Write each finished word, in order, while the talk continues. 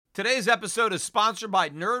Today's episode is sponsored by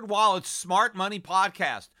NerdWallet's Smart Money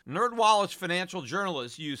Podcast. NerdWallet's financial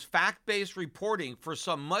journalists use fact-based reporting for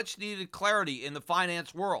some much-needed clarity in the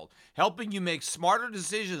finance world, helping you make smarter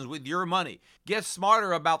decisions with your money. Get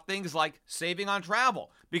smarter about things like saving on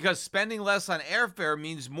travel, because spending less on airfare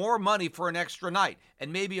means more money for an extra night,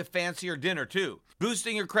 and maybe a fancier dinner too.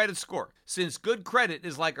 Boosting your credit score, since good credit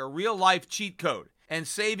is like a real-life cheat code. And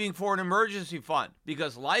saving for an emergency fund,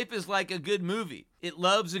 because life is like a good movie. It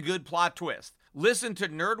loves a good plot twist. Listen to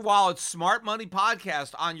NerdWallet's Smart Money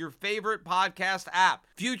Podcast on your favorite podcast app.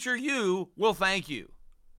 Future you will thank you.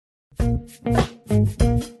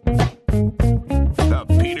 The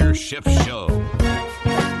Peter Schiff Show.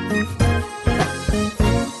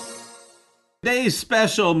 Today's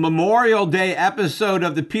special Memorial Day episode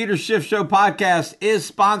of the Peter Schiff Show podcast is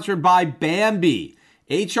sponsored by Bambee.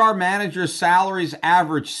 HR managers' salaries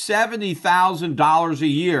average $70,000 a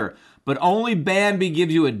year, but only Bambee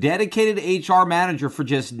gives you a dedicated HR manager for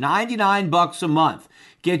just $99 a month.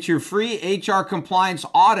 Get your free HR compliance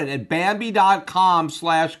audit at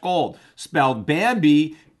Bambee.com/gold. Spelled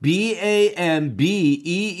Bambee,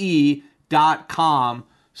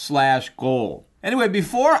 BAMBEE.com/gold. Anyway,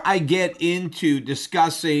 before I get into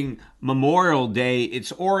discussing Memorial Day,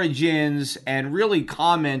 its origins, and really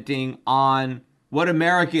commenting on what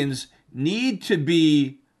Americans need to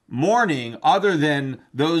be mourning other than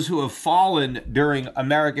those who have fallen during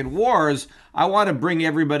American wars, I want to bring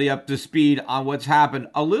everybody up to speed on what's happened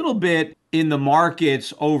a little bit in the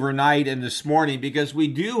markets overnight and this morning, because we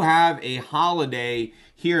do have a holiday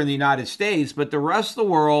here in the United States, but the rest of the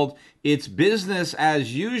world, it's business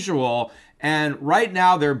as usual. And right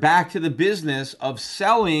now they're back to the business of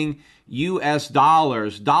selling U.S.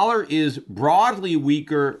 dollars. Dollar is broadly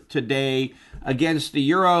weaker today against the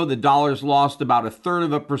euro. The dollar's lost about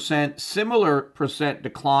 1/3%, similar percent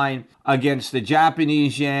decline against the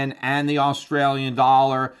Japanese yen and the Australian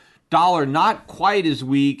dollar. Dollar not quite as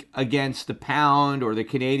weak against the pound or the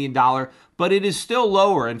Canadian dollar, but it is still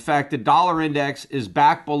lower. In fact, the dollar index is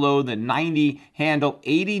back below the 90 handle.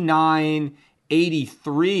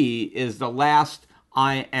 89.83 is the last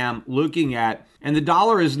I am looking at. And the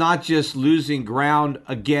dollar is not just losing ground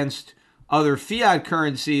against other fiat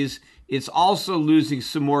currencies, it's also losing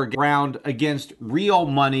some more ground against real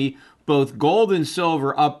money. Both gold and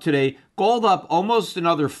silver up today. Gold up almost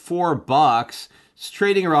another $4. It's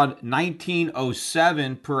trading around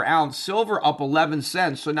 1907 per ounce. Silver up 11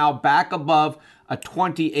 cents. So now back above a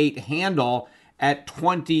 28 handle at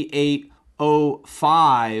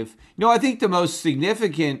 28.05. I think the most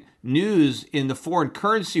significant news in the foreign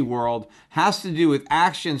currency world has to do with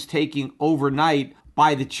actions taken overnight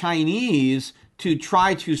by the Chinese to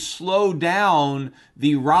try to slow down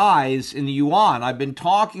the rise in the yuan. I've been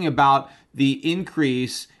talking about the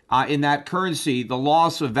increase in that currency, the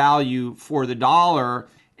loss of value for the dollar.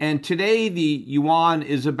 And today the yuan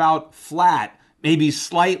is about flat, maybe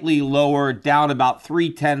slightly lower, down about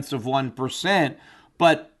 0.3%.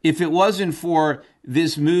 But if it wasn't for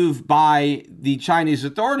this move by the Chinese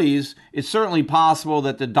authorities, it's certainly possible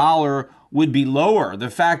that the dollar would be lower. The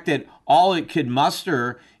fact that all it could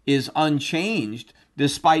muster is unchanged,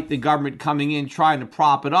 despite the government coming in trying to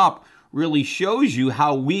prop it up, really shows you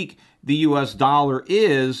how weak the U.S. dollar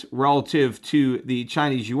is relative to the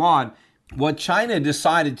Chinese yuan. What China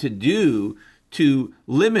decided to do to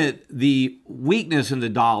limit the weakness in the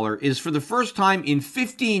dollar is, for the first time in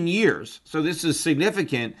 15 years, so this is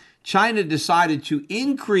significant, China decided to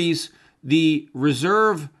increase the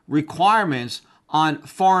reserve requirements on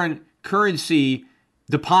foreign currency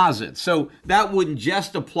deposits. So that wouldn't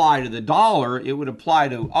just apply to the dollar, it would apply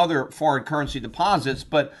to other foreign currency deposits,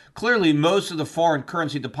 but clearly most of the foreign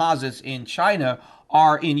currency deposits in China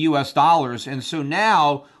are in US dollars. And so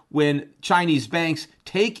now when Chinese banks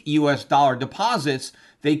take US dollar deposits,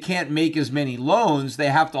 they can't make as many loans. They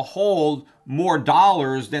have to hold more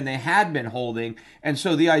dollars than they had been holding. And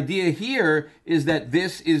so the idea here is that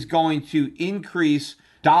this is going to increase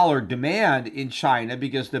dollar demand in China,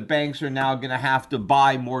 because the banks are now going to have to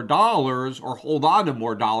buy more dollars or hold on to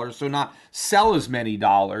more dollars, so not sell as many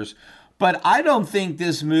dollars. But I don't think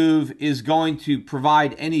this move is going to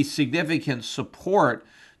provide any significant support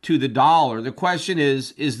to the dollar. The question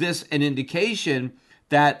is this an indication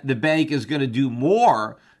that the bank is going to do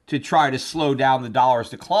more to try to slow down the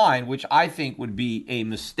dollar's decline, which I think would be a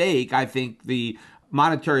mistake? I think the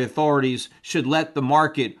monetary authorities should let the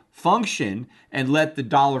market function and let the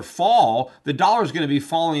dollar fall. The dollar is going to be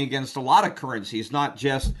falling against a lot of currencies, not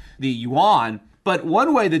just the yuan. But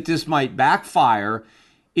one way that this might backfire,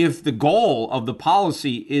 if the goal of the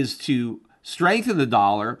policy is to strengthen the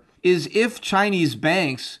dollar, is if Chinese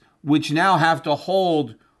banks, which now have to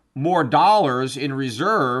hold more dollars in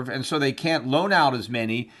reserve, and so they can't loan out as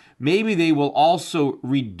many. Maybe they will also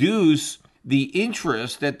reduce the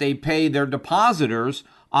interest that they pay their depositors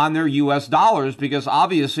on their US dollars, because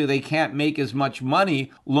obviously they can't make as much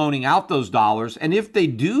money loaning out those dollars. And if they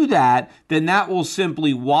do that, then that will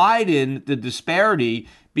simply widen the disparity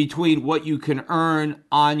between what you can earn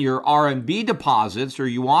on your RMB deposits or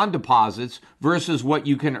yuan deposits versus what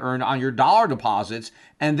you can earn on your dollar deposits.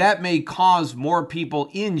 And that may cause more people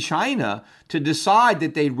in China to decide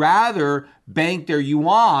that they'd rather bank their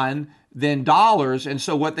yuan than dollars. And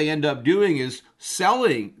so what they end up doing is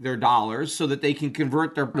selling their dollars so that they can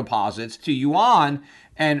convert their deposits to yuan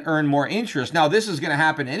and earn more interest. Now, this is going to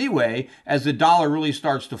happen anyway as the dollar really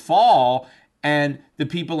starts to fall and the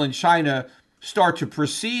people in China start to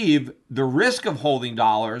perceive the risk of holding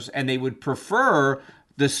dollars, and they would prefer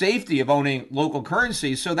the safety of owning local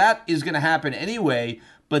currency. So that is going to happen anyway,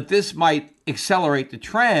 but this might accelerate the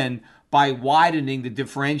trend by widening the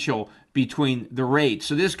differential between the rates.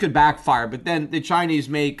 So this could backfire, but then the Chinese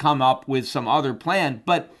may come up with some other plan.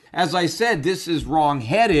 But as I said, this is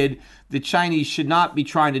wrong-headed. The Chinese should not be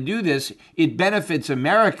trying to do this. It benefits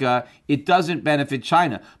America. It doesn't benefit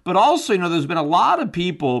China. But also, there's been a lot of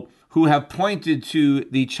people who have pointed to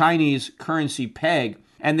the Chinese currency peg,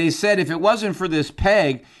 and they said if it wasn't for this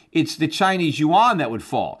peg, it's the Chinese yuan that would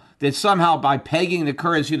fall. That somehow by pegging the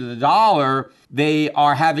currency to the dollar, they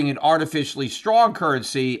are having an artificially strong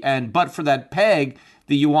currency, and but for that peg,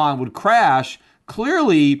 the yuan would crash.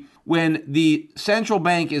 Clearly, when the central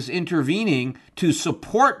bank is intervening to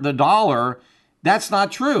support the dollar, that's not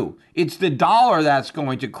true. It's the dollar that's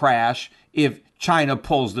going to crash if China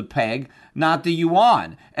pulls the peg, not the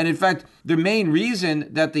yuan. And in fact, the main reason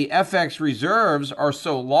that the FX reserves are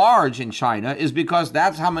so large in China is because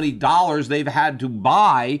that's how many dollars they've had to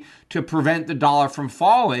buy to prevent the dollar from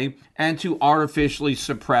falling and to artificially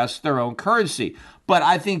suppress their own currency. But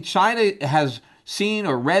I think China has seen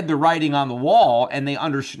or read the writing on the wall, and they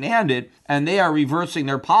understand it, and they are reversing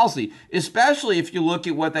their policy, especially if you look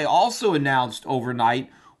at what they also announced overnight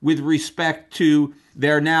with respect to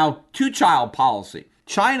their now two-child policy.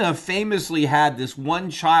 China famously had this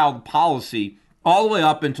one-child policy all the way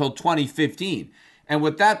up until 2015. And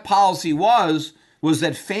what that policy was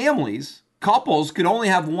that families, couples, could only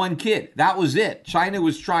have one kid. That was it. China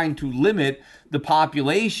was trying to limit the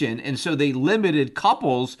population, and so they limited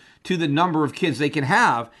couples to the number of kids they can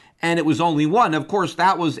have, and it was only one. Of course,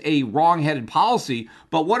 that was a wrong-headed policy,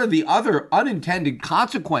 but one of the other unintended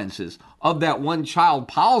consequences of that one-child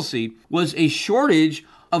policy was a shortage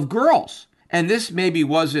of girls. And this maybe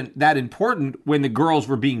wasn't that important when the girls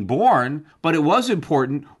were being born, but it was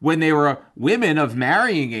important when they were women of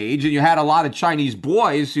marrying age, and you had a lot of Chinese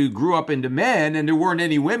boys who grew up into men, and there weren't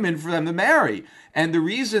any women for them to marry. And the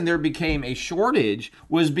reason there became a shortage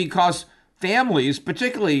was because families,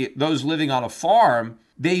 particularly those living on a farm,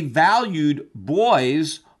 they valued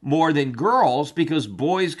boys more than girls because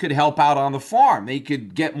boys could help out on the farm. They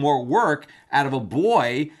could get more work out of a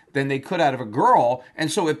boy than they could out of a girl.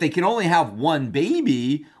 And so if they can only have one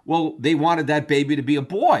baby, well, they wanted that baby to be a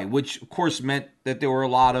boy, which of course meant that there were a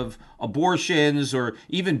lot of abortions, or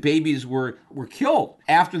even babies were killed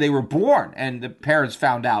after they were born and the parents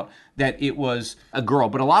found out that it was a girl.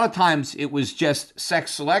 But a lot of times it was just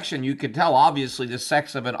sex selection. You could tell obviously the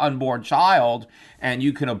sex of an unborn child, and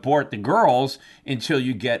you can abort the girls until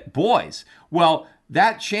you get boys. Well,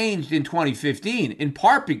 that changed in 2015, in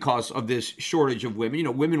part because of this shortage of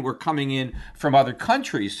women. Women were coming in from other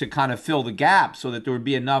countries to kind of fill the gap so that there would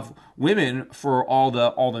be enough women for all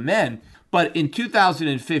the men. But in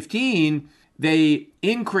 2015, they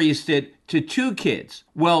increased it to 2 kids.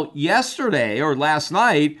 Well, yesterday or last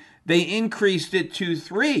night, they increased it to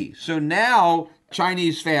 3. So now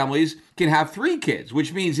Chinese families can have 3 kids,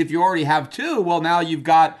 which means if you already have 2, well, now you've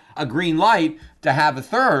got a green light to have a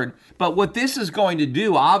 3rd. But what this is going to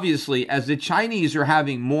do, obviously, as the Chinese are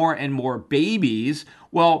having more and more babies,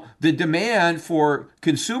 well, the demand for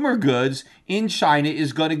consumer goods in China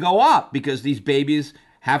is going to go up because these babies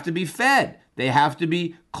have to be fed. They have to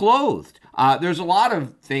be clothed. There's a lot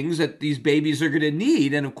of things that these babies are going to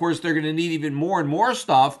need. And of course, they're going to need even more and more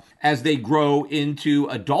stuff as they grow into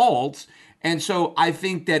adults. And so I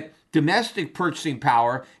think that domestic purchasing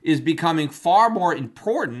power is becoming far more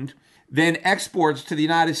important than exports to the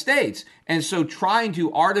United States. And so trying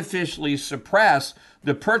to artificially suppress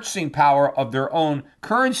the purchasing power of their own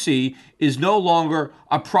currency is no longer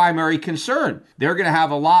a primary concern. They're going to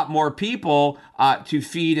have a lot more people to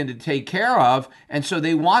feed and to take care of, and so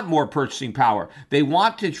they want more purchasing power. They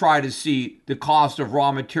want to try to see the cost of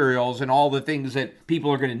raw materials and all the things that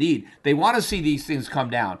people are going to need. They want to see these things come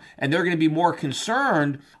down, and they're going to be more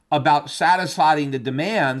concerned about satisfying the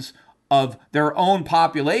demands of their own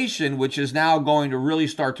population, which is now going to really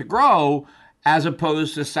start to grow, as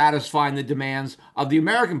opposed to satisfying the demands of the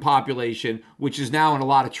American population, which is now in a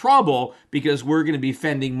lot of trouble because we're going to be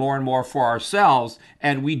fending more and more for ourselves.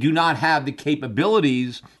 And we do not have the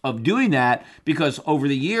capabilities of doing that because over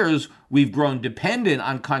the years, we've grown dependent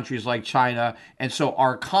on countries like China. And so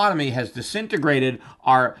our economy has disintegrated.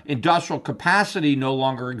 Our industrial capacity no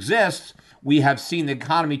longer exists. We have seen the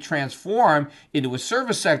economy transform into a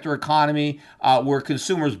service sector economy where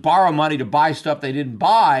consumers borrow money to buy stuff they didn't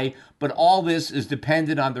buy, but all this is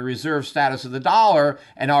dependent on the reserve status of the dollar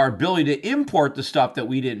and our ability to import the stuff that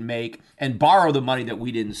we didn't make and borrow the money that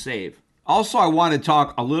we didn't save. Also, I want to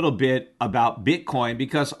talk a little bit about Bitcoin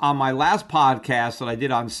because on my last podcast that I did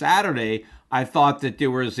on Saturday, I thought that there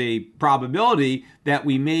was a probability that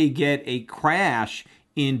we may get a crash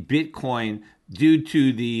in Bitcoin due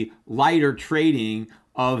to the lighter trading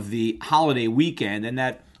of the holiday weekend, and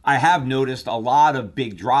that I have noticed a lot of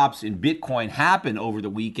big drops in Bitcoin happen over the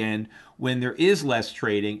weekend when there is less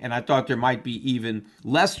trading, and I thought there might be even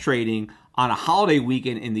less trading on a holiday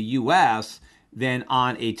weekend in the US than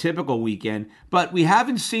on a typical weekend, but we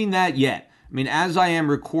haven't seen that yet. I mean, as I am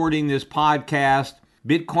recording this podcast,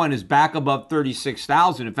 Bitcoin is back above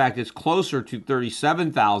 36,000. In fact, it's closer to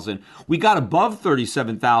 37,000. We got above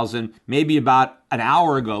 37,000 maybe about an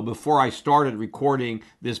hour ago before I started recording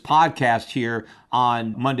this podcast here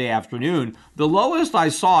on Monday afternoon. The lowest I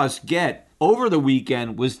saw us get over the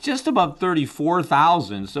weekend was just above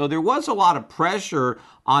 34,000. So there was a lot of pressure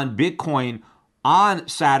on Bitcoin on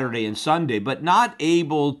Saturday and Sunday, but not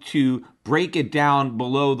able to break it down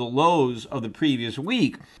below the lows of the previous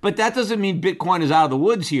week. But that doesn't mean Bitcoin is out of the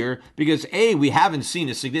woods here because A, we haven't seen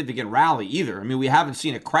a significant rally either. I mean, we haven't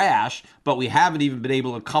seen a crash, but we haven't even been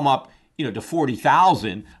able to come up to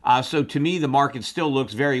 40,000. So to me, the market still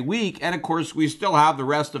looks very weak. And of course, we still have the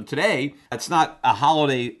rest of today. It's not a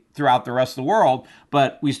holiday throughout the rest of the world,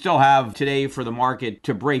 but we still have today for the market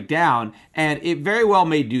to break down, and it very well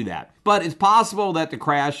may do that. But it's possible that the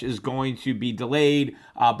crash is going to be delayed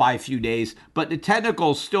by a few days, but the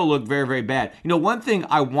technicals still look very, very bad. One thing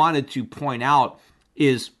I wanted to point out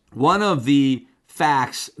is one of the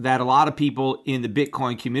facts that a lot of people in the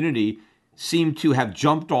Bitcoin community seem to have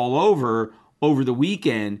jumped all over the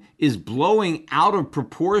weekend is blowing out of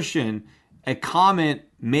proportion a comment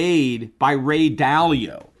made by Ray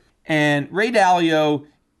Dalio. And Ray Dalio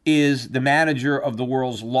is the manager of the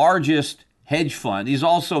world's largest hedge fund. He's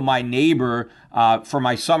also my neighbor for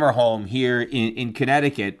my summer home here in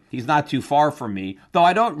Connecticut. He's not too far from me, though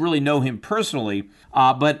I don't really know him personally,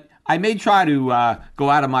 but I may try to go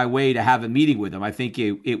out of my way to have a meeting with him. I think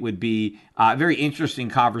it would be a very interesting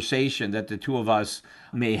conversation that the two of us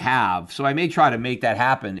may have. So I may try to make that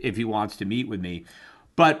happen if he wants to meet with me.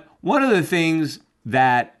 But one of the things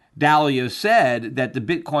that Dalio said that the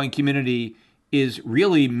Bitcoin community is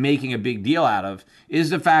really making a big deal out of is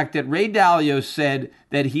the fact that Ray Dalio said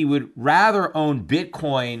that he would rather own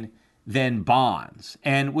Bitcoin than bonds.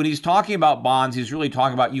 And when he's talking about bonds, he's really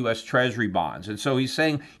talking about U.S. Treasury bonds. And so he's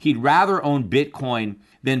saying he'd rather own Bitcoin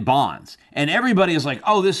than bonds. And everybody is like,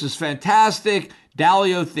 oh, this is fantastic.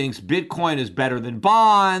 Dalio thinks Bitcoin is better than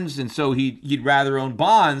bonds, and so he'd rather own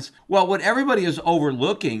bonds. Well, what everybody is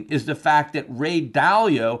overlooking is the fact that Ray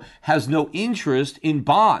Dalio has no interest in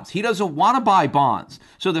bonds. He doesn't want to buy bonds.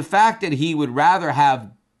 So the fact that he would rather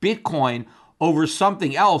have Bitcoin over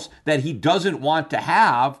something else that he doesn't want to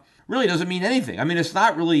have really doesn't mean anything. I mean, it's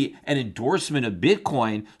not really an endorsement of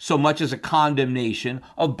Bitcoin so much as a condemnation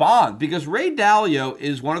of bonds, because Ray Dalio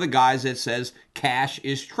is one of the guys that says cash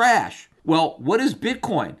is trash. Well, what is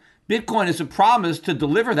Bitcoin? Bitcoin is a promise to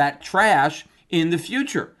deliver that trash in the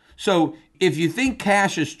future. So if you think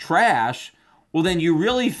cash is trash, well, then you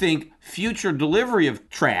really think future delivery of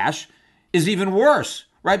trash is even worse,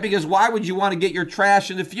 right? Because why would you want to get your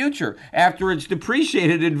trash in the future after it's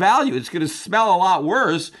depreciated in value? It's going to smell a lot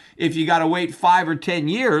worse if you got to wait 5 or 10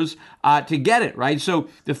 years to get it, right? So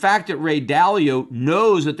the fact that Ray Dalio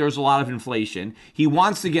knows that there's a lot of inflation, he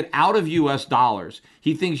wants to get out of U.S. dollars.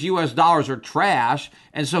 He thinks U.S. dollars are trash,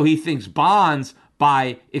 and so he thinks bonds,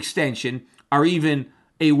 by extension, are even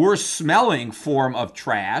a worse smelling form of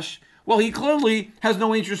trash. Well, he clearly has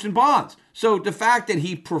no interest in bonds. So the fact that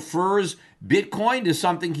he prefers Bitcoin to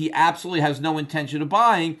something he absolutely has no intention of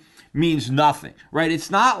buying means nothing, right? It's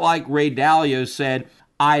not like Ray Dalio said,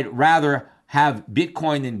 I'd rather have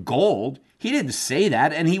Bitcoin than gold. He didn't say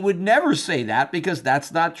that, and he would never say that because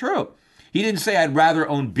that's not true. He didn't say I'd rather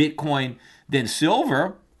own Bitcoin than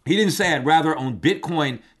silver. He didn't say I'd rather own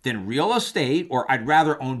Bitcoin than real estate, or I'd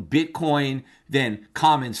rather own Bitcoin than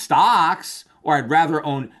common stocks, or I'd rather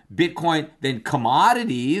own Bitcoin than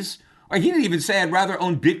commodities. Or he didn't even say I'd rather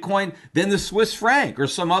own Bitcoin than the Swiss franc or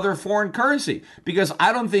some other foreign currency, because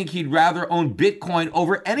I don't think he'd rather own Bitcoin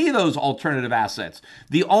over any of those alternative assets.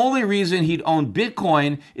 The only reason he'd own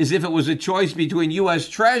Bitcoin is if it was a choice between U.S.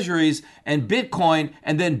 Treasuries and Bitcoin,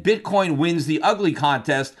 and then Bitcoin wins the ugly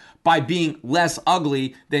contest by being less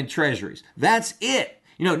ugly than Treasuries. That's it.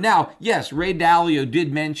 Now, yes, Ray Dalio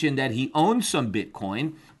did mention that he owns some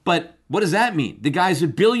Bitcoin, but what does that mean? The guy's a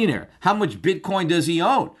billionaire. How much Bitcoin does he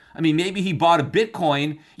own? I mean, maybe he bought a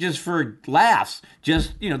Bitcoin just for laughs,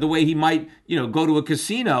 just, the way he might, go to a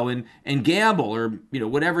casino and gamble, or,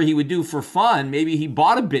 whatever he would do for fun. Maybe he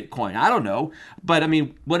bought a Bitcoin. I don't know. But I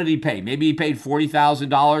mean, what did he pay? Maybe he paid $40,000,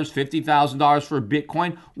 $50,000 for a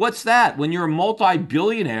Bitcoin. What's that? When you're a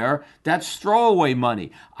multi-billionaire, that's throwaway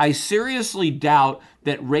money. I seriously doubt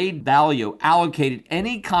that Ray Dalio allocated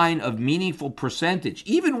any kind of meaningful percentage,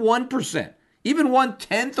 even 1%, even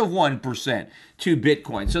 1/10 of 1% to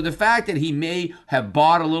Bitcoin. So the fact that he may have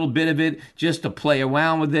bought a little bit of it just to play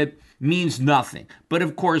around with it means nothing. But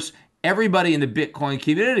of course, everybody in the Bitcoin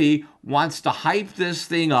community wants to hype this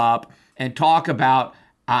thing up and talk about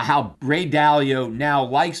how Ray Dalio now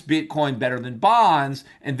likes Bitcoin better than bonds,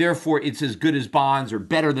 and therefore it's as good as bonds or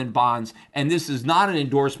better than bonds. And this is not an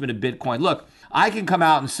endorsement of Bitcoin. Look, I can come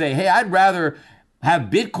out and say, hey, I'd rather have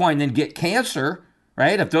Bitcoin than get cancer,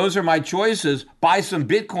 right? If those are my choices, buy some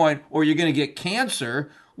Bitcoin or you're going to get cancer.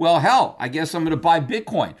 Well, hell, I guess I'm going to buy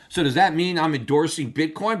Bitcoin. So does that mean I'm endorsing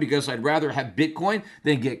Bitcoin because I'd rather have Bitcoin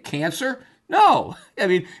than get cancer? No. I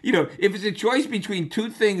mean, if it's a choice between two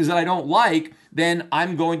things that I don't like, then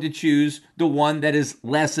I'm going to choose the one that is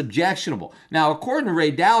less objectionable. Now, according to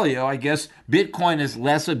Ray Dalio, I guess Bitcoin is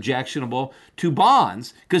less objectionable to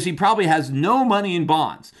bonds because he probably has no money in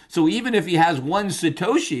bonds. So even if he has one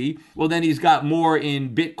Satoshi, well, then he's got more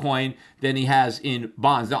in Bitcoin than he has in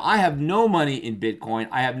bonds. Now, I have no money in Bitcoin.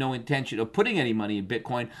 I have no intention of putting any money in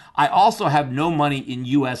Bitcoin. I also have no money in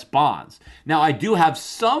U.S. bonds. Now, I do have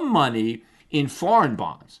some money in foreign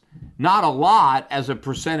bonds. Not a lot as a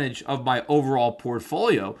percentage of my overall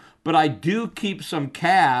portfolio, but I do keep some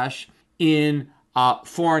cash in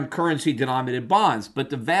foreign currency denominated bonds. But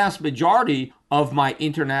the vast majority of my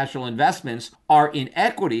international investments are in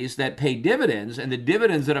equities that pay dividends, and the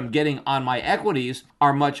dividends that I'm getting on my equities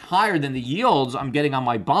are much higher than the yields I'm getting on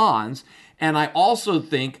my bonds. And I also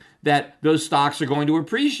think that those stocks are going to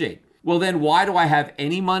appreciate. Well, then why do I have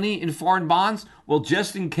any money in foreign bonds? Well,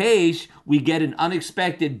 just in case we get an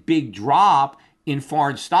unexpected big drop in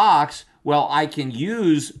foreign stocks, well, I can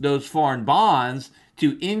use those foreign bonds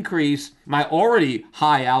to increase my already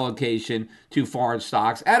high allocation to foreign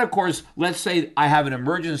stocks. And of course, let's say I have an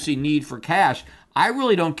emergency need for cash. I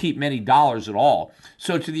really don't keep many dollars at all.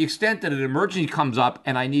 So to the extent that an emergency comes up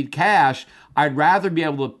and I need cash, I'd rather be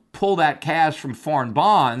able to pull that cash from foreign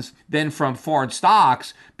bonds than from foreign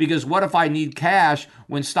stocks, because what if I need cash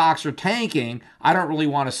when stocks are tanking? I don't really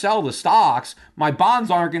want to sell the stocks. My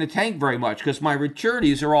bonds aren't going to tank very much because my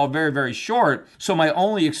maturities are all very, very short. So my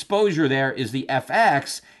only exposure there is the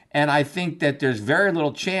FX. And I think that there's very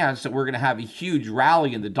little chance that we're going to have a huge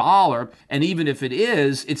rally in the dollar. And even if it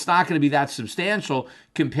is, it's not going to be that substantial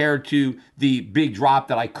compared to the big drop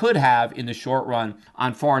that I could have in the short run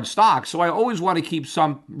on foreign stocks. So I always want to keep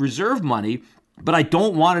some reserve money, but I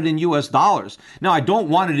don't want it in US dollars. Now, I don't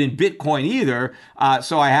want it in Bitcoin either,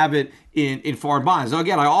 so I have it in foreign bonds. Now,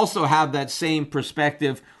 again, I also have that same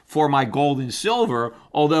perspective for my gold and silver,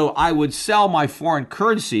 although I would sell my foreign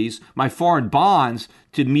currencies, my foreign bonds,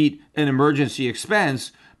 to meet an emergency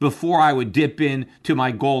expense before I would dip in to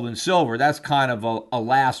my gold and silver. That's kind of a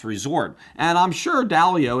last resort. And I'm sure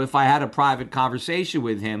Dalio, if I had a private conversation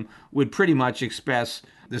with him, would pretty much express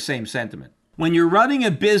the same sentiment. When you're running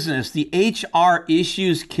a business, the HR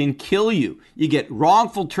issues can kill you. You get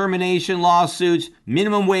wrongful termination lawsuits,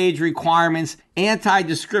 minimum wage requirements,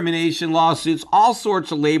 anti-discrimination lawsuits, all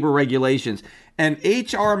sorts of labor regulations. And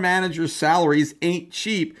HR managers' salaries ain't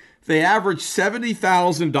cheap. They average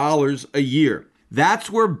 $70,000 a year.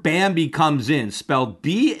 That's where Bambee comes in, spelled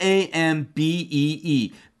Bambee.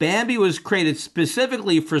 Bambee was created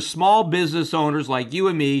specifically for small business owners like you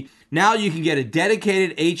and me. Now you can get a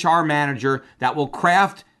dedicated HR manager that will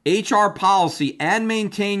craft HR policy and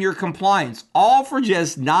maintain your compliance, all for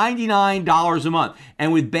just $99 a month.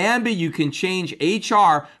 And with Bambee, you can change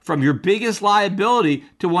HR from your biggest liability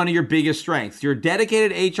to one of your biggest strengths. Your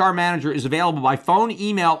dedicated HR manager is available by phone,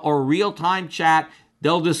 email, or real-time chat.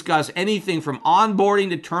 They'll discuss anything from onboarding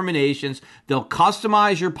to terminations. They'll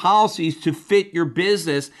customize your policies to fit your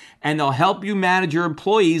business, and they'll help you manage your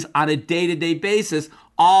employees on a day-to-day basis,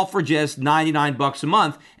 all for just 99 bucks a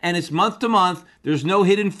month. And it's month to month. There's no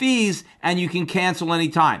hidden fees, and you can cancel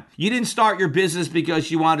anytime. You didn't start your business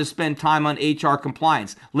because you wanted to spend time on HR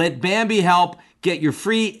compliance. Let Bambee help. Get your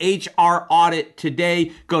free HR audit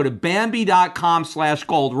today. Go to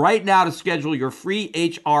Bambee.com/gold right now to schedule your free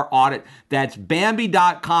HR audit. That's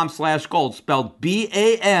Bambee.com/gold, spelled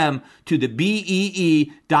BAM to the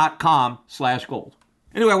BEE.com/gold.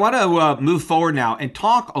 Anyway, I want to move forward now and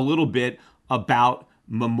talk a little bit about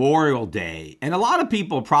Memorial Day. And a lot of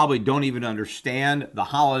people probably don't even understand the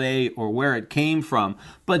holiday or where it came from.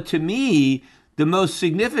 But to me, the most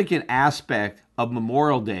significant aspect of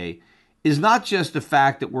Memorial Day is not just the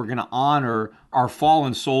fact that we're going to honor our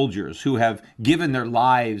fallen soldiers who have given their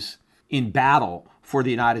lives in battle for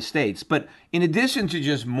the United States, but in addition to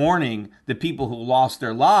just mourning the people who lost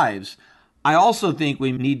their lives, I also think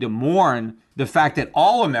we need to mourn the fact that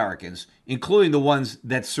all Americans, including the ones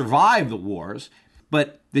that survived the wars,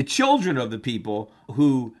 but the children of the people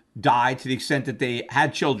who died, to the extent that they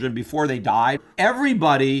had children before they died,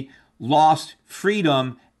 everybody lost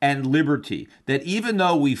freedom and liberty. That even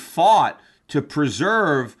though we fought to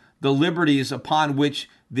preserve the liberties upon which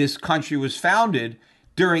this country was founded,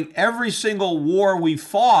 during every single war we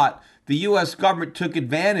fought, the U.S. government took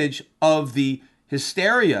advantage of the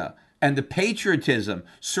hysteria and the patriotism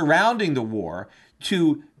surrounding the war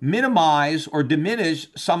to minimize or diminish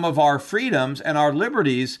some of our freedoms and our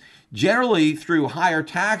liberties, generally through higher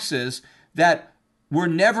taxes that were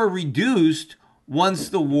never reduced once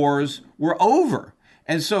the wars were over.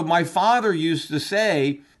 And so my father used to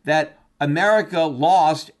say that America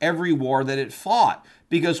lost every war that it fought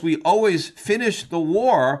because we always finished the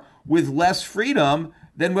war with less freedom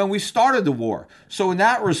than when we started the war. So in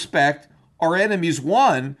that respect, our enemies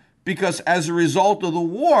won because as a result of the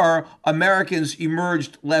war, Americans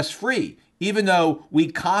emerged less free. Even though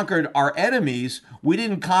we conquered our enemies, we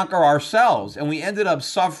didn't conquer ourselves, and we ended up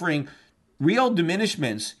suffering real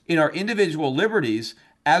diminishments in our individual liberties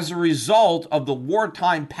as a result of the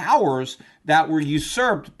wartime powers that were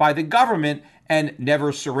usurped by the government and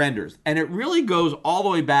never surrendered. And it really goes all the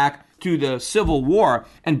way back to the Civil War.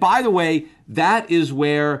 And by the way, that is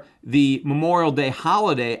where the Memorial Day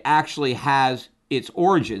holiday actually has its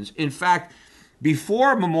origins. In fact,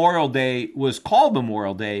 before Memorial Day was called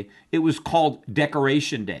Memorial Day, it was called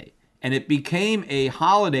Decoration Day. And it became a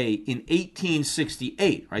holiday in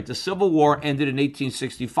 1868, right? The Civil War ended in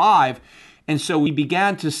 1865. And so we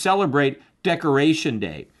began to celebrate Decoration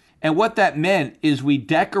Day. And what that meant is we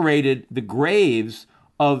decorated the graves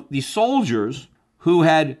of the soldiers who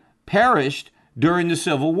had perished during the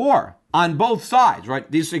Civil War on both sides, right?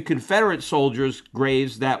 These are Confederate soldiers'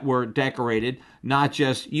 graves that were decorated, not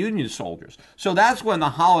just Union soldiers. So that's when the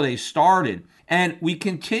holiday started. And we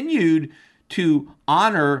continued to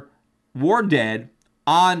honor war dead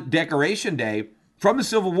on Decoration Day from the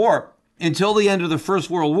Civil War until the end of the First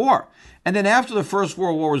World War. And then after the First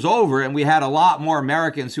World War was over and we had a lot more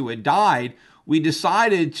Americans who had died, we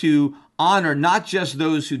decided to honor not just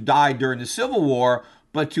those who died during the Civil War,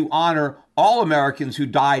 but to honor all Americans who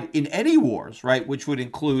died in any wars, right, which would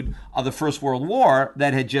include the First World War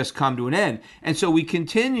that had just come to an end. And so we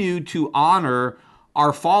continued to honor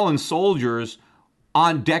our fallen soldiers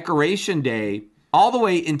on Decoration Day all the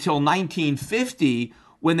way until 1950,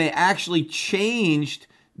 when they actually changed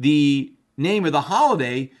the name of the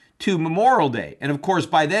holiday to Memorial Day. And of course,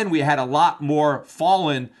 by then we had a lot more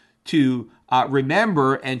fallen to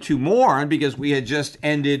remember and to mourn because we had just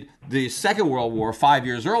ended the Second World War 5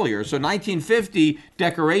 years earlier. So 1950,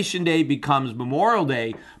 Decoration Day becomes Memorial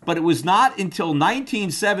Day, but it was not until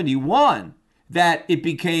 1971 that it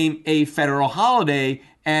became a federal holiday,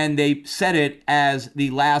 and they set it as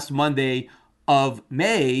the last Monday of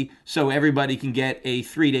May so everybody can get a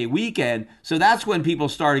 3-day weekend. So that's when people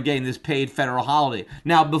started getting this paid federal holiday.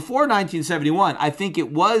 Now, before 1971, I think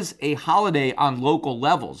it was a holiday on local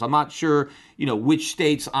levels. I'm not sure, which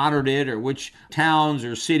states honored it or which towns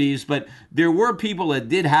or cities, but there were people that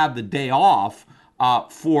did have the day off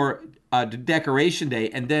for Decoration Day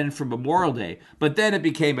and then for Memorial Day. But then it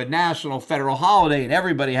became a national federal holiday and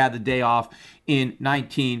everybody had the day off in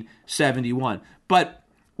 1971. But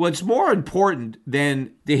what's more important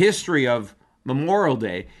than the history of Memorial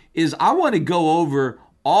Day is I want to go over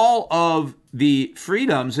all of the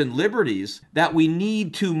freedoms and liberties that we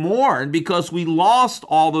need to mourn because we lost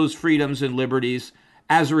all those freedoms and liberties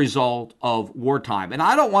as a result of wartime. And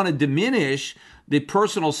I don't want to diminish the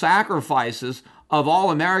personal sacrifices of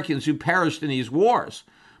all Americans who perished in these wars.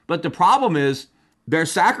 But the problem is their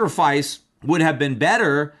sacrifice would have been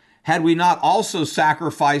better had we not also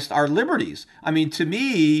sacrificed our liberties. I mean, to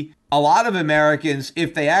me, a lot of Americans,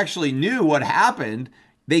 if they actually knew what happened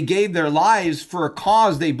they gave their lives for a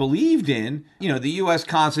cause they believed in, the U.S.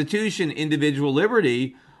 Constitution, individual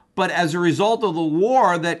liberty. But as a result of the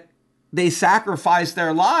war that they sacrificed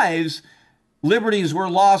their lives, liberties were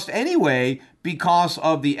lost anyway because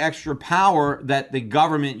of the extra power that the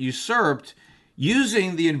government usurped,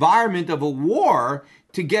 using the environment of a war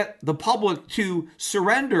to get the public to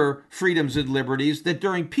surrender freedoms and liberties that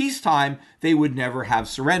during peacetime they would never have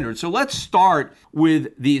surrendered. So let's start with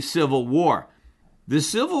the Civil War. The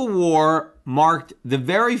Civil War marked the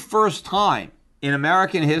very first time in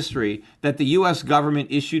American history that the U.S. government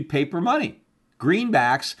issued paper money.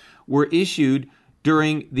 Greenbacks were issued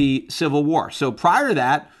during the Civil War. So prior to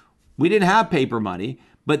that, we didn't have paper money,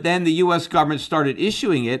 but then the U.S. government started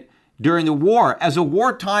issuing it during the war as a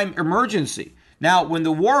wartime emergency. Now, when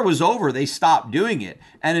the war was over, they stopped doing it.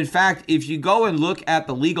 And in fact, if you go and look at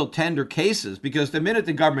the legal tender cases, because the minute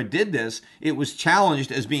the government did this, it was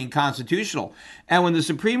challenged as being constitutional. And when the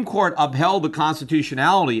Supreme Court upheld the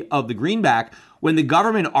constitutionality of the greenback, when the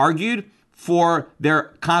government argued for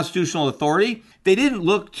their constitutional authority, they didn't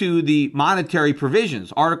look to the monetary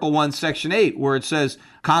provisions, Article 1, Section 8, where it says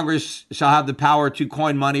Congress shall have the power to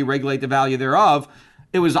coin money, regulate the value thereof.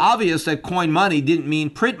 It was obvious that coin money didn't mean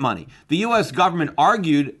print money. The U.S. government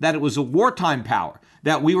argued that it was a wartime power,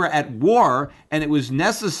 that we were at war and it was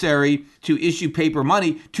necessary to issue paper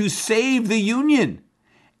money to save the Union.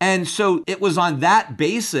 And so it was on that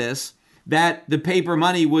basis that the paper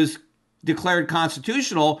money was declared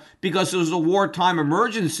constitutional, because it was a wartime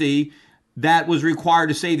emergency that was required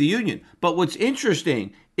to save the Union. But what's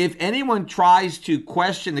interesting, if anyone tries to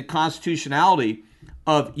question the constitutionality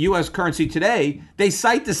of U.S. currency today, they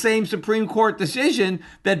cite the same Supreme Court decision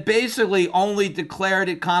that basically only declared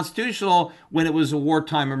it constitutional when it was a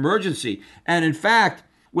wartime emergency. And in fact,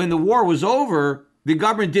 when the war was over, the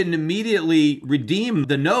government didn't immediately redeem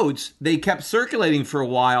the notes. They kept circulating for a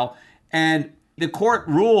while, and the court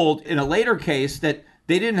ruled in a later case that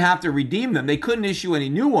they didn't have to redeem them. They couldn't issue any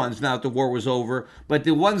new ones now that the war was over, but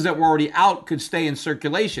the ones that were already out could stay in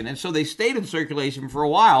circulation. And so they stayed in circulation for a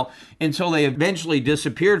while until they eventually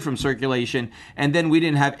disappeared from circulation. And then we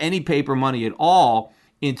didn't have any paper money at all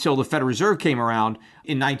until the Federal Reserve came around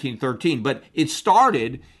in 1913. But it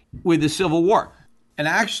started with the Civil War. And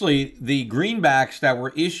actually, the greenbacks that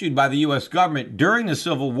were issued by the U.S. government during the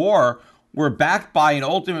Civil War were backed by and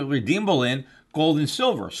ultimately redeemable in gold and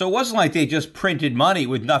silver. So it wasn't like they just printed money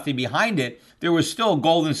with nothing behind it. There was still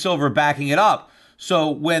gold and silver backing it up. So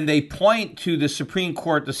when they point to the Supreme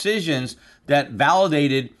Court decisions that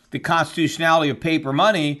validated the constitutionality of paper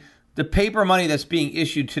money, the paper money that's being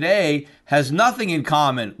issued today has nothing in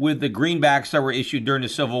common with the greenbacks that were issued during the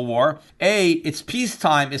Civil War. A, it's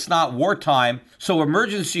peacetime, it's not wartime. So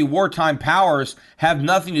emergency wartime powers have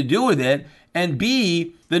nothing to do with it. And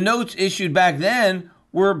B, the notes issued back then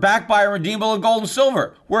were backed by a redeemable of gold and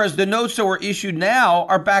silver, whereas the notes that were issued now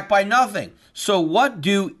are backed by nothing. So what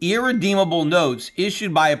do irredeemable notes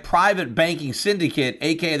issued by a private banking syndicate,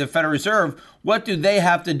 aka the Federal Reserve, what do they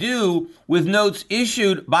have to do with notes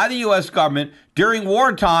issued by the U.S. government during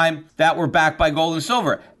wartime that were backed by gold and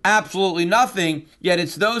silver? Absolutely nothing. Yet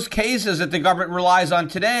it's those cases that the government relies on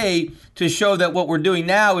today to show that what we're doing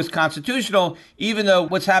now is constitutional, even though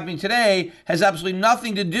what's happening today has absolutely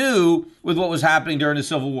nothing to do with what was happening during the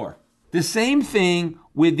Civil War. The same thing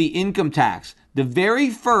with the income tax. The very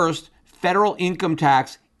first federal income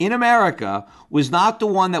tax in America was not the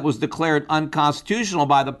one that was declared unconstitutional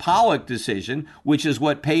by the Pollock decision, which is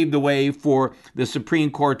what paved the way for the Supreme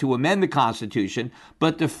Court to amend the Constitution,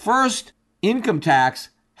 but the first income tax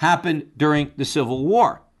happened during the Civil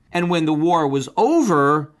War. And when the war was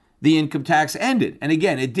over, the income tax ended. And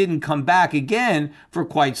again, it didn't come back again for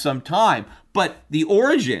quite some time. But the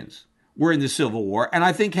origins were in the Civil War. And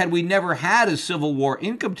I think had we never had a Civil War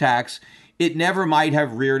income tax, it never might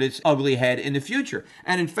have reared its ugly head in the future.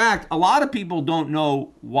 And in fact, a lot of people don't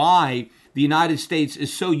know why the United States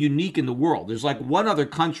is so unique in the world. There's like one other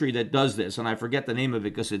country that does this, and I forget the name of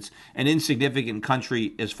it because it's an insignificant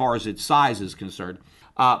country as far as its size is concerned.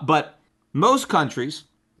 But most countries,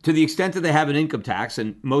 to the extent that they have an income tax,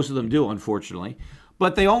 and most of them do, unfortunately,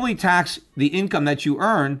 but they only tax the income that you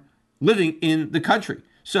earn living in the country.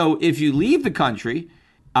 So if you leave the country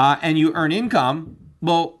and you earn income,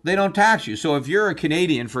 well, they don't tax you. So if you're a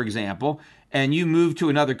Canadian, for example, and you move to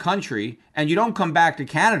another country and you don't come back to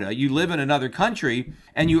Canada, you live in another country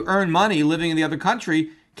and you earn money living in the other country,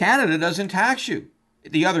 Canada doesn't tax you.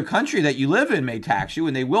 The other country that you live in may tax you,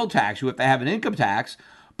 and they will tax you if they have an income tax,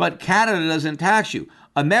 but Canada doesn't tax you.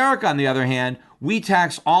 America, on the other hand, we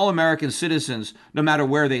tax all American citizens no matter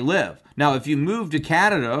where they live. Now, if you move to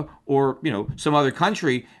Canada or, some other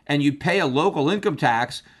country and you pay a local income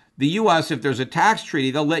tax, the U.S., if there's a tax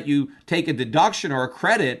treaty, they'll let you take a deduction or a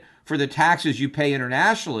credit for the taxes you pay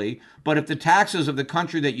internationally. But if the taxes of the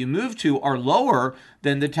country that you move to are lower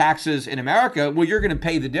than the taxes in America, well, you're going to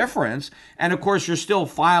pay the difference. And of course, you're still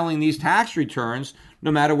filing these tax returns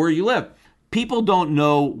no matter where you live. People don't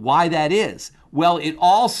know why that is. Well, it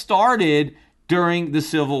all started during the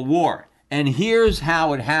Civil War. And here's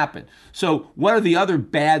how it happened. So one of the other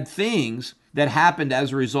bad things that happened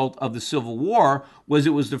as a result of the Civil War was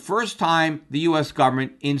it was the first time the U.S.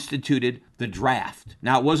 government instituted the draft.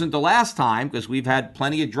 Now, it wasn't the last time, because we've had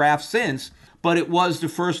plenty of drafts since, but it was the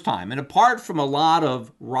first time. And apart from a lot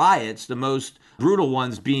of riots, the most brutal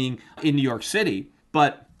ones being in New York City,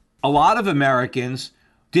 but a lot of Americans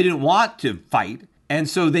didn't want to fight, and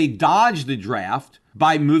so they dodged the draft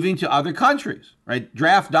by moving to other countries, right?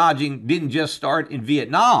 Draft dodging didn't just start in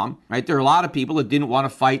Vietnam, right? There are a lot of people that didn't want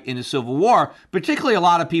to fight in the Civil War, particularly a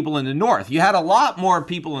lot of people in the North. You had a lot more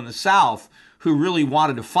people in the South who really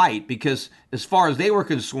wanted to fight because as far as they were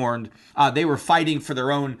concerned, they were fighting for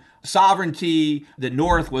their own sovereignty. The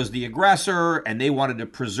North was the aggressor and they wanted to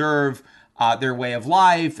preserve their way of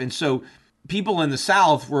life. And so people in the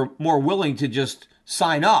South were more willing to just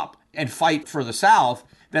sign up and fight for the South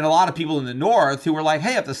than a lot of people in the North who were like,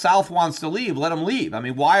 hey, if the South wants to leave, let them leave. I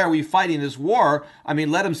mean, why are we fighting this war? I mean,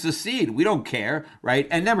 let them secede. We don't care, right?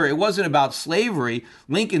 And remember, it wasn't about slavery.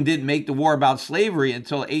 Lincoln didn't make the war about slavery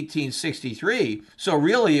until 1863. So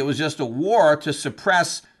really, it was just a war to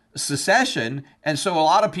suppress secession. And so a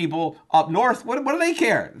lot of people up north, what do they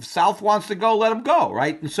care? If South wants to go, let them go,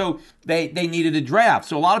 right? And so they needed a draft.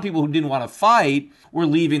 So a lot of people who didn't want to fight were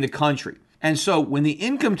leaving the country. And so when the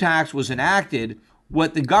income tax was enacted,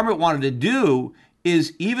 what the government wanted to do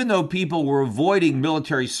is, even though people were avoiding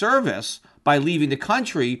military service by leaving the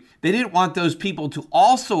country, they didn't want those people to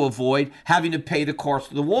also avoid having to pay the cost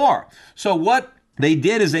of the war. So what they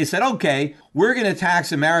did is they said, okay, we're going to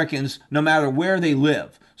tax Americans no matter where they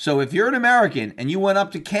live. So if you're an American and you went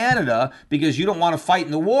up to Canada because you don't want to fight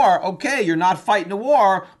in the war, okay, you're not fighting the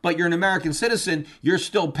war, but you're an American citizen, you're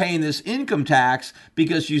still paying this income tax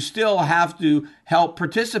because you still have to help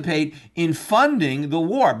participate in funding the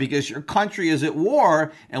war because your country is at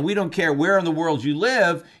war and we don't care where in the world you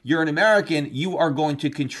live, you're an American, you are going to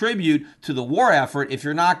contribute to the war effort. If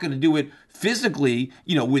you're not going to do it physically,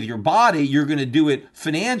 with your body, you're going to do it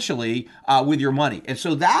financially with your money. And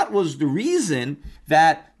so that was the reason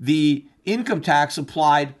that the income tax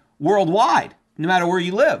applied worldwide, no matter where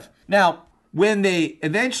you live. Now, when they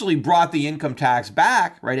eventually brought the income tax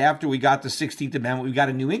back, right after we got the 16th Amendment, we got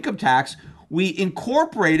a new income tax, we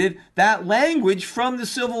incorporated that language from the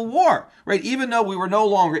Civil War, right? Even though we were no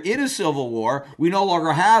longer in a civil war, we no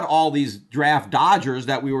longer had all these draft dodgers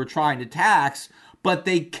that we were trying to tax, but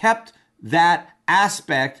they kept that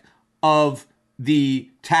aspect of the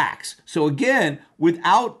tax. So again,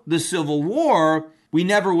 without the Civil War, we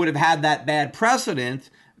never would have had that bad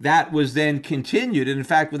precedent that was then continued. And in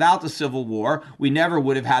fact, without the Civil War, we never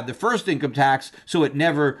would have had the first income tax, so it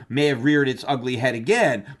never may have reared its ugly head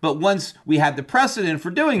again. But once we had the precedent for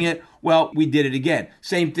doing it, well, we did it again.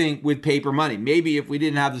 Same thing with paper money. Maybe if we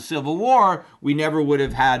didn't have the Civil War, we never would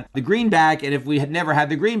have had the greenback. And if we had never had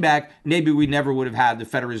the greenback, maybe we never would have had the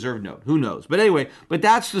Federal Reserve note. Who knows? But anyway,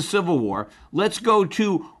 that's the Civil War. Let's go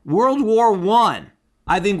to World War I.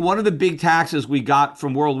 I think one of the big taxes we got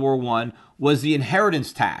from World War I was the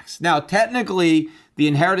inheritance tax. Now, technically, the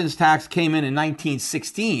inheritance tax came in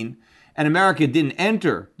 1916, and America didn't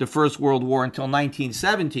enter the First World War until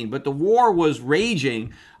 1917. But the war was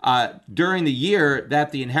raging during the year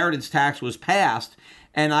that the inheritance tax was passed,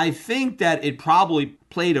 and I think that it probably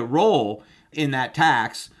played a role in that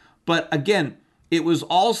tax. But again, it was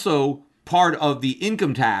also part of the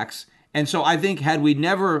income tax. And so I think had we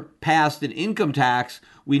never passed an income tax,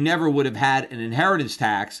 we never would have had an inheritance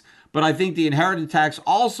tax. But I think the inheritance tax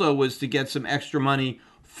also was to get some extra money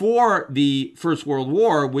for the First World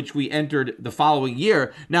War, which we entered the following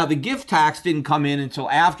year. Now, the gift tax didn't come in until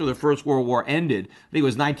after the First World War ended. I think it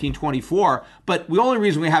was 1924. But the only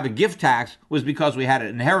reason we have a gift tax was because we had an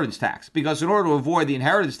inheritance tax. Because in order to avoid the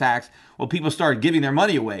inheritance tax, well, people started giving their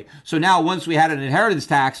money away. So now once we had an inheritance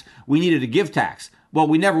tax, we needed a gift tax. Well,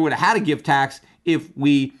 we never would have had a gift tax if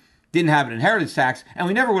we didn't have an inheritance tax, and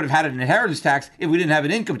we never would have had an inheritance tax if we didn't have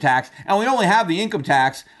an income tax, and we only have the income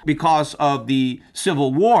tax because of the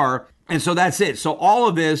Civil War, and so that's it. So all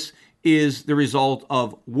of this is the result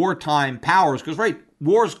of wartime powers, because, right,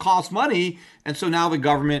 wars cost money, and so now the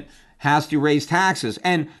government has to raise taxes.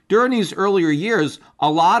 And during these earlier years, a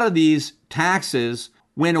lot of these taxes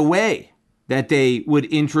went away that they would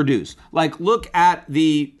introduce. Like, look at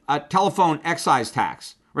the telephone excise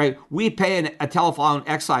tax, right? We pay a telephone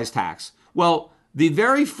excise tax. Well, the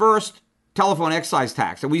very first telephone excise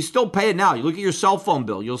tax, and we still pay it now. You look at your cell phone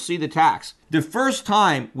bill, you'll see the tax. The first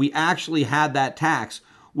time we actually had that tax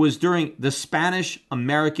was during the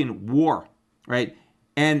Spanish-American War, right?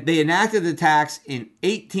 And they enacted the tax in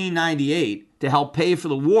 1898 to help pay for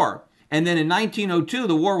the war. And then in 1902,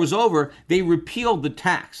 the war was over, they repealed the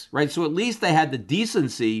tax, right? So at least they had the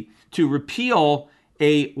decency to repeal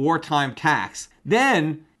a wartime tax.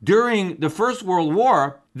 Then, during the First World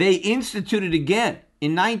War, they instituted again.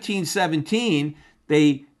 In 1917,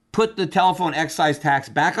 they put the telephone excise tax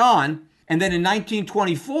back on. And then in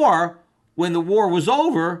 1924, when the war was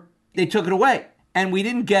over, they took it away. And we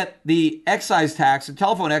didn't get the excise tax, the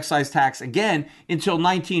telephone excise tax again until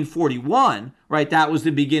 1941, right? That was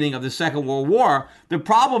the beginning of the Second World War. The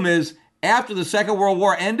problem is, after the Second World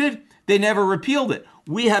War ended, they never repealed it.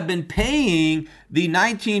 We have been paying the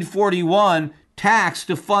 1941 tax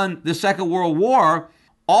to fund the Second World War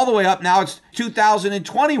all the way up. Now it's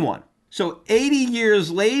 2021. So 80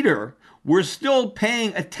 years later, we're still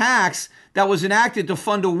paying a tax that was enacted to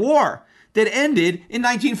fund a war that ended in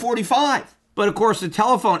 1945. But of course, the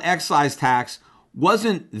telephone excise tax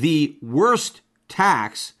wasn't the worst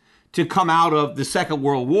tax to come out of the Second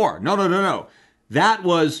World War. No. That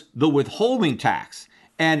was the withholding tax.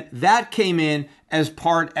 And that came in as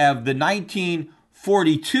part of the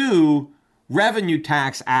 1942 Revenue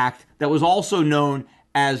Tax Act that was also known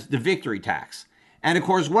as the victory tax. And of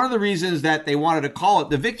course, one of the reasons that they wanted to call it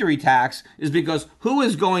the victory tax is because who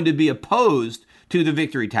is going to be opposed to the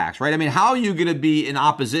victory tax, right? I mean, how are you going to be in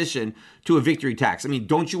opposition to a victory tax? I mean,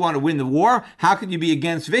 don't you want to win the war? How can you be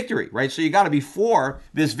against victory, right? So you got to be for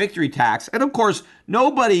this victory tax. And of course,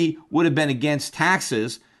 nobody would have been against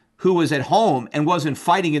taxes who was at home and wasn't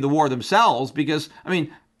fighting in the war themselves, because, I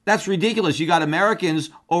mean, that's ridiculous. You got Americans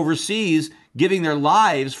overseas giving their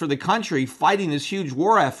lives for the country, fighting this huge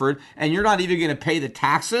war effort, and you're not even going to pay the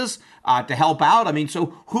taxes to help out. I mean, so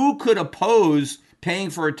who could oppose paying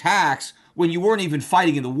for a tax when you weren't even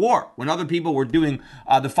fighting in the war, when other people were doing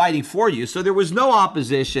the fighting for you? So there was no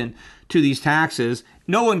opposition to these taxes.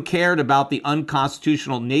 No one cared about the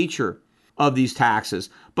unconstitutional nature of these taxes.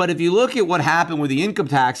 But if you look at what happened with the income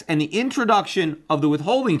tax and the introduction of the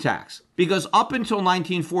withholding tax, because up until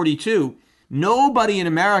 1942, nobody in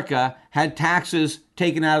America had taxes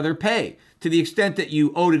taken out of their pay. To the extent that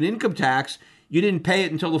you owed an income tax, you didn't pay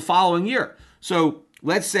it until the following year. So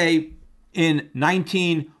let's say in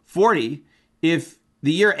 1940, if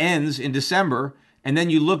the year ends in December, and then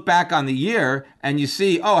you look back on the year and you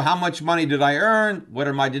see, oh, how much money did I earn? What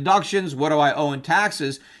are my deductions? What do I owe in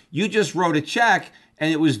taxes? You just wrote a check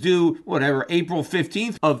and it was due, whatever, April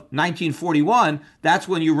 15th of 1941. That's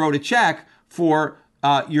when you wrote a check for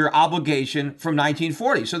your obligation from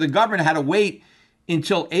 1940. So the government had to wait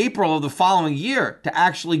until April of the following year to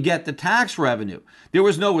actually get the tax revenue. There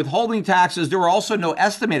was no withholding taxes. There were also no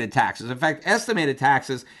estimated taxes. In fact, estimated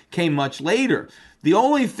taxes came much later. The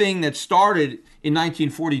only thing that started in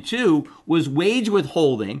 1942 was wage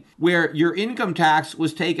withholding, where your income tax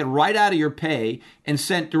was taken right out of your pay and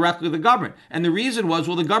sent directly to the government. And the reason was,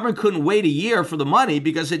 well, the government couldn't wait a year for the money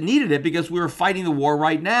because it needed it, because we were fighting the war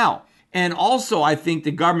right now. And also, I think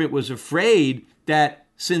the government was afraid that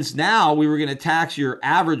since now we were going to tax your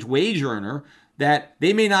average wage earner, that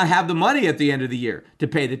they may not have the money at the end of the year to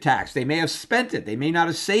pay the tax. They may have spent it. They may not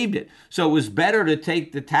have saved it. So it was better to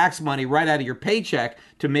take the tax money right out of your paycheck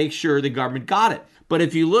to make sure the government got it. But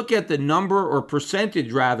if you look at the number, or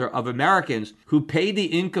percentage rather, of Americans who paid the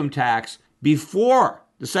income tax before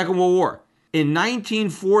the Second World War, in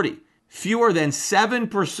 1940, fewer than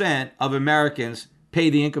 7% of Americans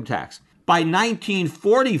paid the income tax. By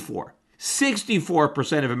 1944,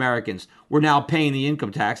 64% of Americans were now paying the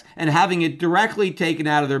income tax and having it directly taken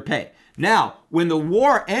out of their pay. Now, when the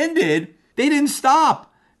war ended, they didn't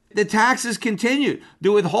stop. The taxes continued.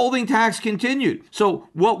 The withholding tax continued. So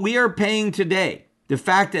what we are paying today, the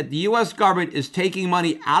fact that the U.S. government is taking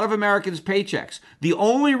money out of Americans' paychecks, the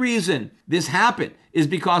only reason this happened is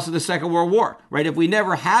because of the Second World War, right? If we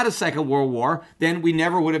never had a Second World War, then we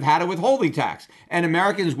never would have had a withholding tax. And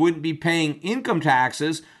Americans wouldn't be paying income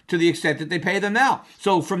taxes to the extent that they pay them now.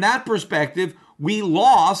 So from that perspective, we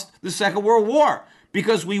lost the Second World War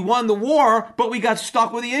because we won the war, but we got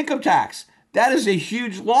stuck with the income tax. That is a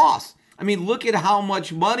huge loss. I mean, look at how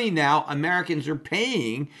much money now Americans are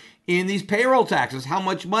paying in these payroll taxes, how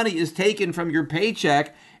much money is taken from your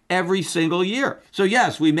paycheck every single year. So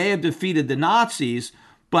yes, we may have defeated the Nazis,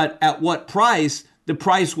 But at what price? The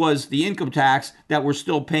price was the income tax that we're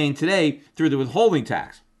still paying today through the withholding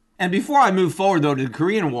tax. And before I move forward, though, to the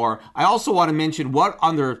Korean War, I also want to mention what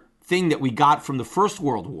other thing that we got from the First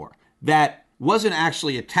World War that wasn't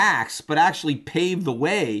actually a tax, but actually paved the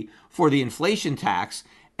way for the inflation tax.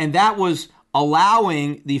 And that was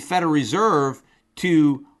allowing the Federal Reserve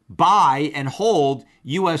to buy and hold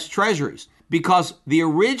U.S. Treasuries. Because the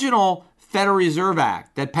original Federal Reserve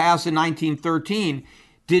Act that passed in 1913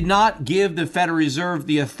 did not give the Federal Reserve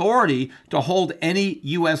the authority to hold any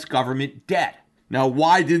U.S. government debt. Now,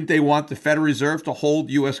 why didn't they want the Federal Reserve to hold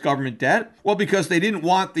U.S. government debt? Well, because they didn't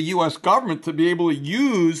want the U.S. government to be able to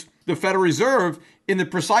use the Federal Reserve in the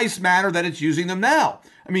precise manner that it's using them now.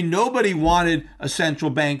 I mean, nobody wanted a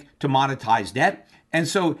central bank to monetize debt. And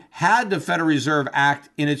so had the Federal Reserve Act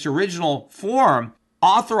in its original form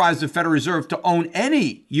authorized the Federal Reserve to own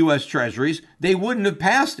any U.S. Treasuries, they wouldn't have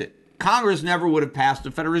passed it. Congress never would have passed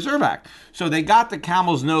the Federal Reserve Act. So they got the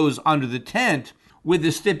camel's nose under the tent with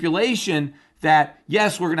the stipulation that,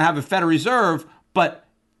 yes, we're going to have a Federal Reserve, but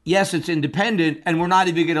yes, it's independent, and we're not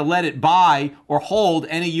even going to let it buy or hold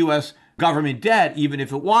any U.S. government debt, even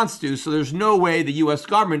if it wants to. So there's no way the U.S.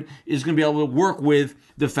 government is going to be able to work with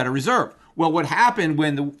the Federal Reserve. Well, what happened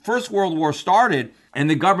when the First World War started and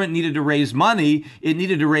the government needed to raise money, it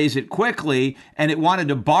needed to raise it quickly, and it wanted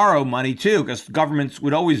to borrow money too, because governments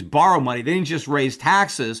would always borrow money. They didn't just raise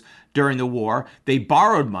taxes during the war. They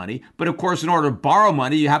borrowed money. But of course, in order to borrow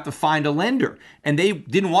money, you have to find a lender. And they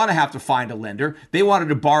didn't want to have to find a lender. They wanted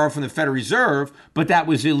to borrow from the Federal Reserve, but that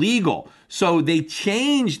was illegal. So they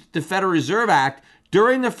changed the Federal Reserve Act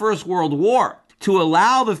during the First World War to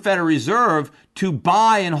allow the Federal Reserve to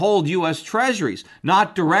buy and hold U.S. Treasuries,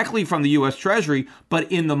 not directly from the U.S. Treasury, but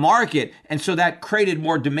in the market. And so that created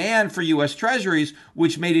more demand for U.S. Treasuries,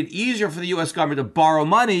 which made it easier for the U.S. government to borrow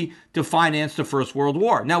money to finance the First World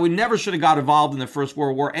War. Now, we never should have got involved in the First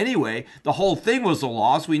World War anyway. The whole thing was a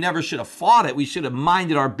loss. We never should have fought it. We should have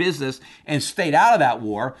minded our business and stayed out of that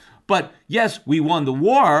war. But yes, we won the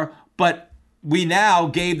war, but we now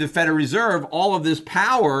gave the Federal Reserve all of this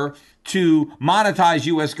power to monetize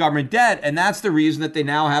U.S. government debt, and that's the reason that they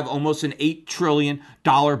now have almost an $8 trillion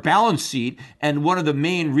balance sheet. And one of the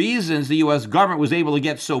main reasons the U.S. government was able to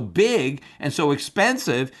get so big and so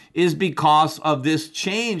expensive is because of this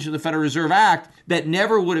change in the Federal Reserve Act that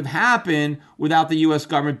never would have happened without the U.S.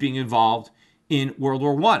 government being involved in World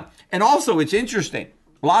War I. And also, it's interesting.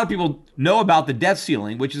 A lot of people know about the debt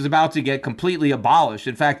ceiling, which is about to get completely abolished.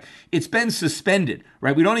 In fact, it's been suspended,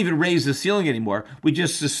 right? We don't even raise the ceiling anymore. We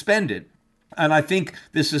just suspend it. And I think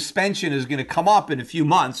the suspension is going to come up in a few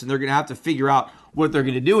months, and they're going to have to figure out what they're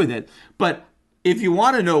going to do with it. But if you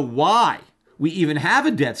want to know why we even have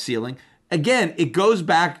a debt ceiling, again, it goes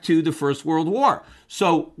back to the First World War.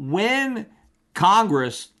 So when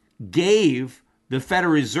Congress gave the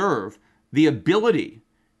Federal Reserve the ability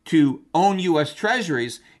to own U.S.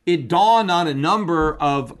 Treasuries, it dawned on a number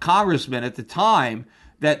of congressmen at the time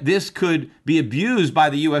that this could be abused by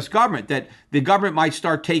the U.S. government, that the government might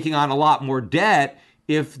start taking on a lot more debt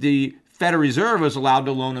if the Federal Reserve was allowed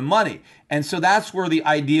to loan them money. And so that's where the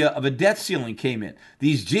idea of a debt ceiling came in.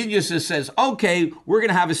 These geniuses says, okay, we're going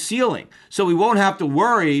to have a ceiling, so we won't have to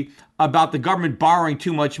worry about the government borrowing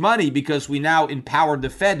too much money because we now empowered the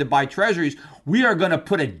Fed to buy treasuries. We are going to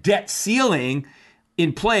put a debt ceiling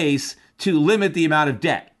in place to limit the amount of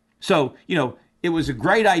debt. So, it was a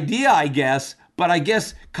great idea, I guess, but I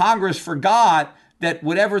guess Congress forgot that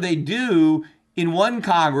whatever they do in one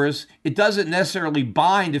Congress, it doesn't necessarily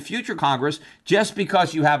bind a future Congress. Just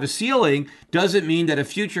because you have a ceiling doesn't mean that a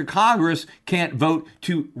future Congress can't vote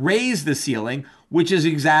to raise the ceiling, which is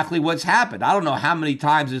exactly what's happened. I don't know how many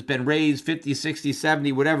times it's been raised, 50, 60,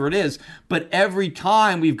 70, whatever it is, but every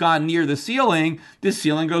time we've gone near the ceiling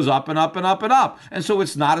goes up and up and up and up. And so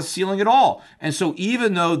it's not a ceiling at all. And so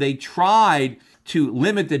even though they tried to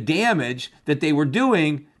limit the damage that they were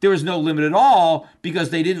doing, there was no limit at all because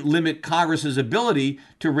they didn't limit Congress's ability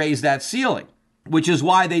to raise that ceiling, which is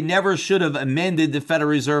why they never should have amended the Federal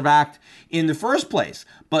Reserve Act in the first place.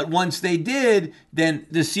 But once they did, then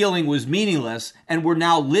the ceiling was meaningless, and we're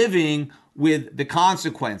now living with the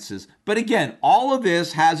consequences. But again, all of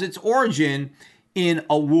this has its origin in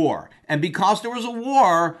a war. And because there was a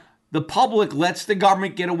war, the public lets the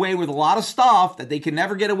government get away with a lot of stuff that they can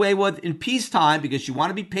never get away with in peacetime because you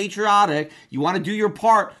want to be patriotic. You want to do your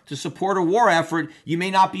part to support a war effort. You may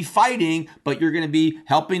not be fighting, but you're going to be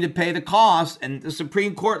helping to pay the cost. And the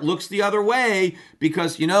Supreme Court looks the other way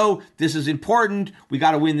because, this is important. We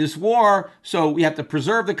got to win this war. So we have to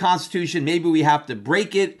preserve the Constitution. Maybe we have to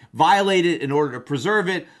break it, violate it in order to preserve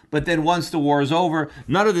it. But then once the war is over,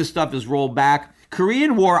 none of this stuff is rolled back.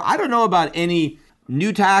 Korean War, I don't know about any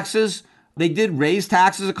new taxes. They did raise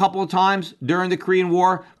taxes a couple of times during the Korean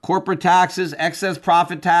War, corporate taxes, excess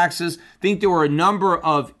profit taxes. I think there were a number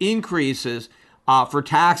of increases for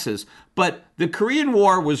taxes. But the Korean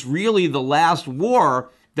War was really the last war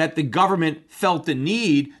that the government felt the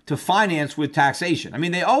need to finance with taxation. I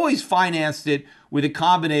mean, they always financed it with a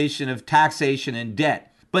combination of taxation and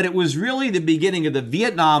debt. But it was really the beginning of the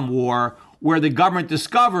Vietnam War where the government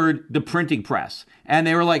discovered the printing press. And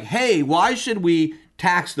they were like, hey, why should we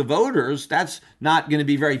tax the voters? That's not going to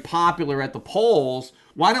be very popular at the polls.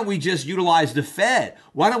 Why don't we just utilize the Fed?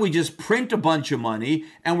 Why don't we just print a bunch of money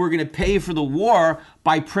and we're going to pay for the war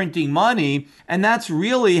by printing money? And that's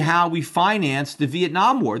really how we financed the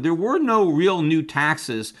Vietnam War. There were no real new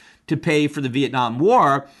taxes to pay for the Vietnam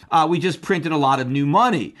War. We just printed a lot of new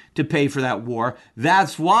money to pay for that war.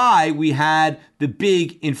 That's why we had the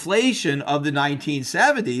big inflation of the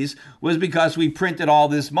 1970s, was because we printed all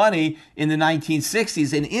this money in the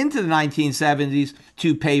 1960s and into the 1970s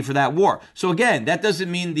to pay for that war. So again, that doesn't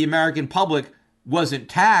mean the American public wasn't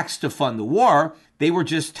taxed to fund the war. They were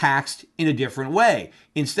just taxed in a different way.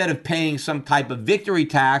 Instead of paying some type of victory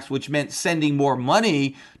tax, which meant sending more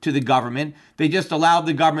money to the government, they just allowed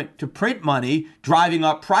the government to print money, driving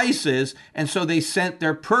up prices. And so they sent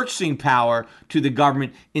their purchasing power to the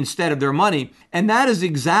government instead of their money. And that is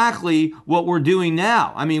exactly what we're doing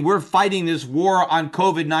now. I mean, we're fighting this war on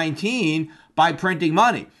COVID-19 by printing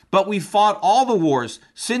money. But we fought all the wars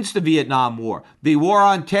since the Vietnam War, the War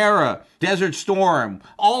on Terror, Desert Storm,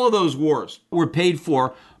 all of those wars were paid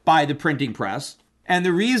for by the printing press. And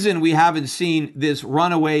the reason we haven't seen this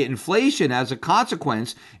runaway inflation as a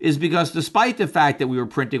consequence is because despite the fact that we were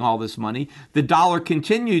printing all this money, the dollar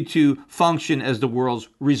continued to function as the world's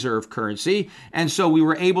reserve currency. And so we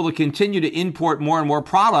were able to continue to import more and more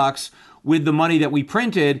products with the money that we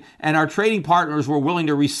printed, and our trading partners were willing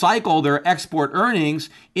to recycle their export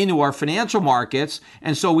earnings into our financial markets.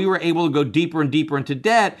 And so we were able to go deeper and deeper into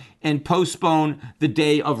debt and postpone the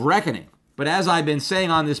day of reckoning. But as I've been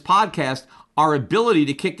saying on this podcast, our ability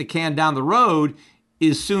to kick the can down the road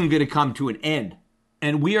is soon going to come to an end.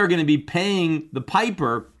 And we are going to be paying the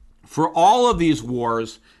piper for all of these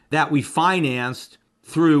wars that we financed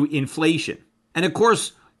through inflation. And of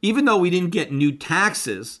course, even though we didn't get new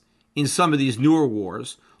taxes in some of these newer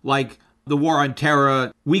wars, like the War on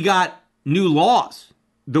Terror, we got new laws.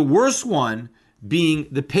 The worst one being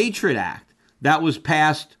the Patriot Act that was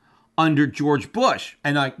passed under George Bush.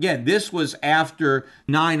 And again, this was after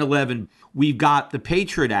 9/11. We've got the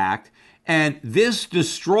Patriot Act, and this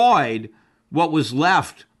destroyed what was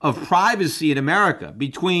left of privacy in America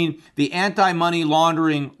between the anti-money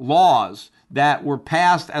laundering laws that were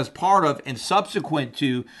passed as part of and subsequent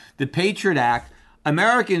to the Patriot Act.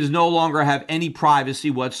 Americans no longer have any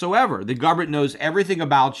privacy whatsoever. The government knows everything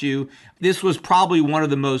about you. This was probably one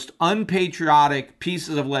of the most unpatriotic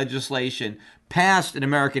pieces of legislation passed in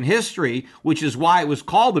American history, which is why it was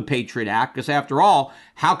called the Patriot Act, because after all,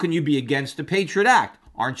 how can you be against the Patriot Act?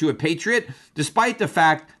 Aren't you a patriot? Despite the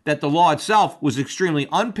fact that the law itself was extremely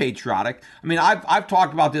unpatriotic. I mean, I've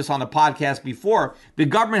talked about this on the podcast before. The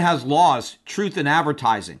government has laws, truth in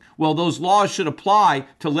advertising. Well, those laws should apply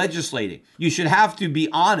to legislating. You should have to be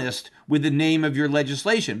honest with the name of your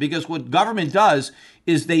legislation, because what government does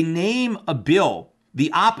is they name a bill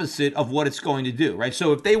the opposite of what it's going to do, right?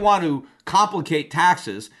 So if they want to complicate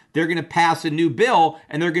taxes, they're going to pass a new bill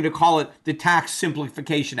and they're going to call it the Tax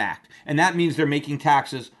Simplification Act. And that means they're making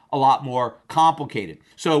taxes a lot more complicated.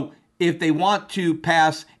 So if they want to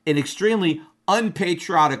pass an extremely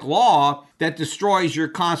unpatriotic law that destroys your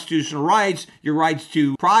constitutional rights, your rights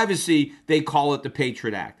to privacy, they call it the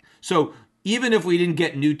Patriot Act. So even if we didn't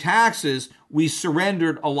get new taxes, we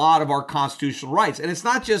surrendered a lot of our constitutional rights. And it's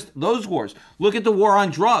not just those wars. Look at the war on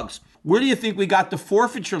drugs. Where do you think we got the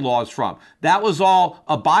forfeiture laws from? That was all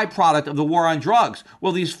a byproduct of the war on drugs.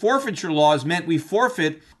 Well, these forfeiture laws meant we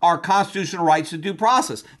forfeit our constitutional rights to due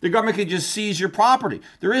process. The government can just seize your property.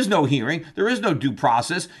 There is no hearing. There is no due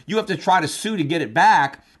process. You have to try to sue to get it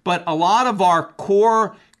back. But a lot of our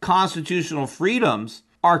core constitutional freedoms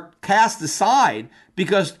are cast aside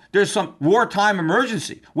because there's some wartime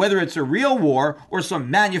emergency, whether it's a real war or some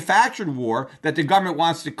manufactured war that the government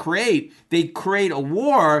wants to create. They create a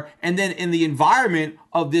war, and then in the environment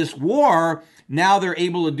of this war, now they're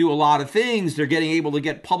able to do a lot of things. They're getting able to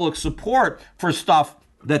get public support for stuff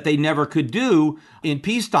that they never could do in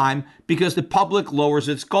peacetime because the public lowers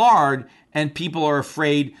its guard and people are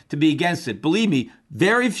afraid to be against it. Believe me,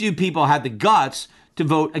 very few people had the guts to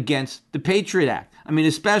vote against the Patriot Act. I mean,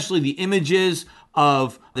 especially the images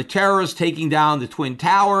of the terrorists taking down the Twin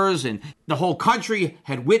Towers, and the whole country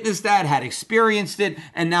had witnessed that, had experienced it,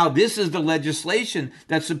 and now this is the legislation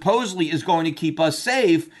that supposedly is going to keep us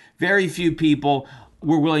safe. Very few people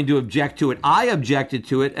were willing to object to it. I objected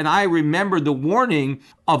to it, and I remember the warning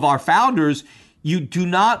of our founders: you do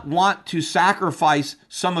not want to sacrifice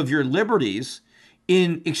some of your liberties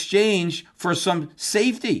in exchange for some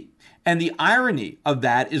safety. And the irony of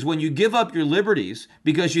that is when you give up your liberties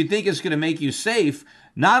because you think it's going to make you safe,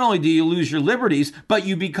 not only do you lose your liberties, but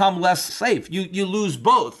you become less safe. You lose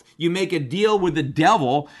both. You make a deal with the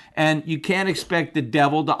devil, and you can't expect the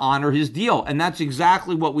devil to honor his deal. And that's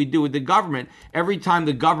exactly what we do with the government. Every time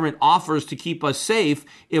the government offers to keep us safe,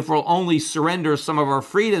 if we'll only surrender some of our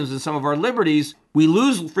freedoms and some of our liberties, we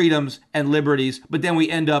lose freedoms and liberties, but then we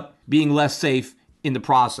end up being less safe in the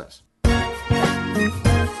process.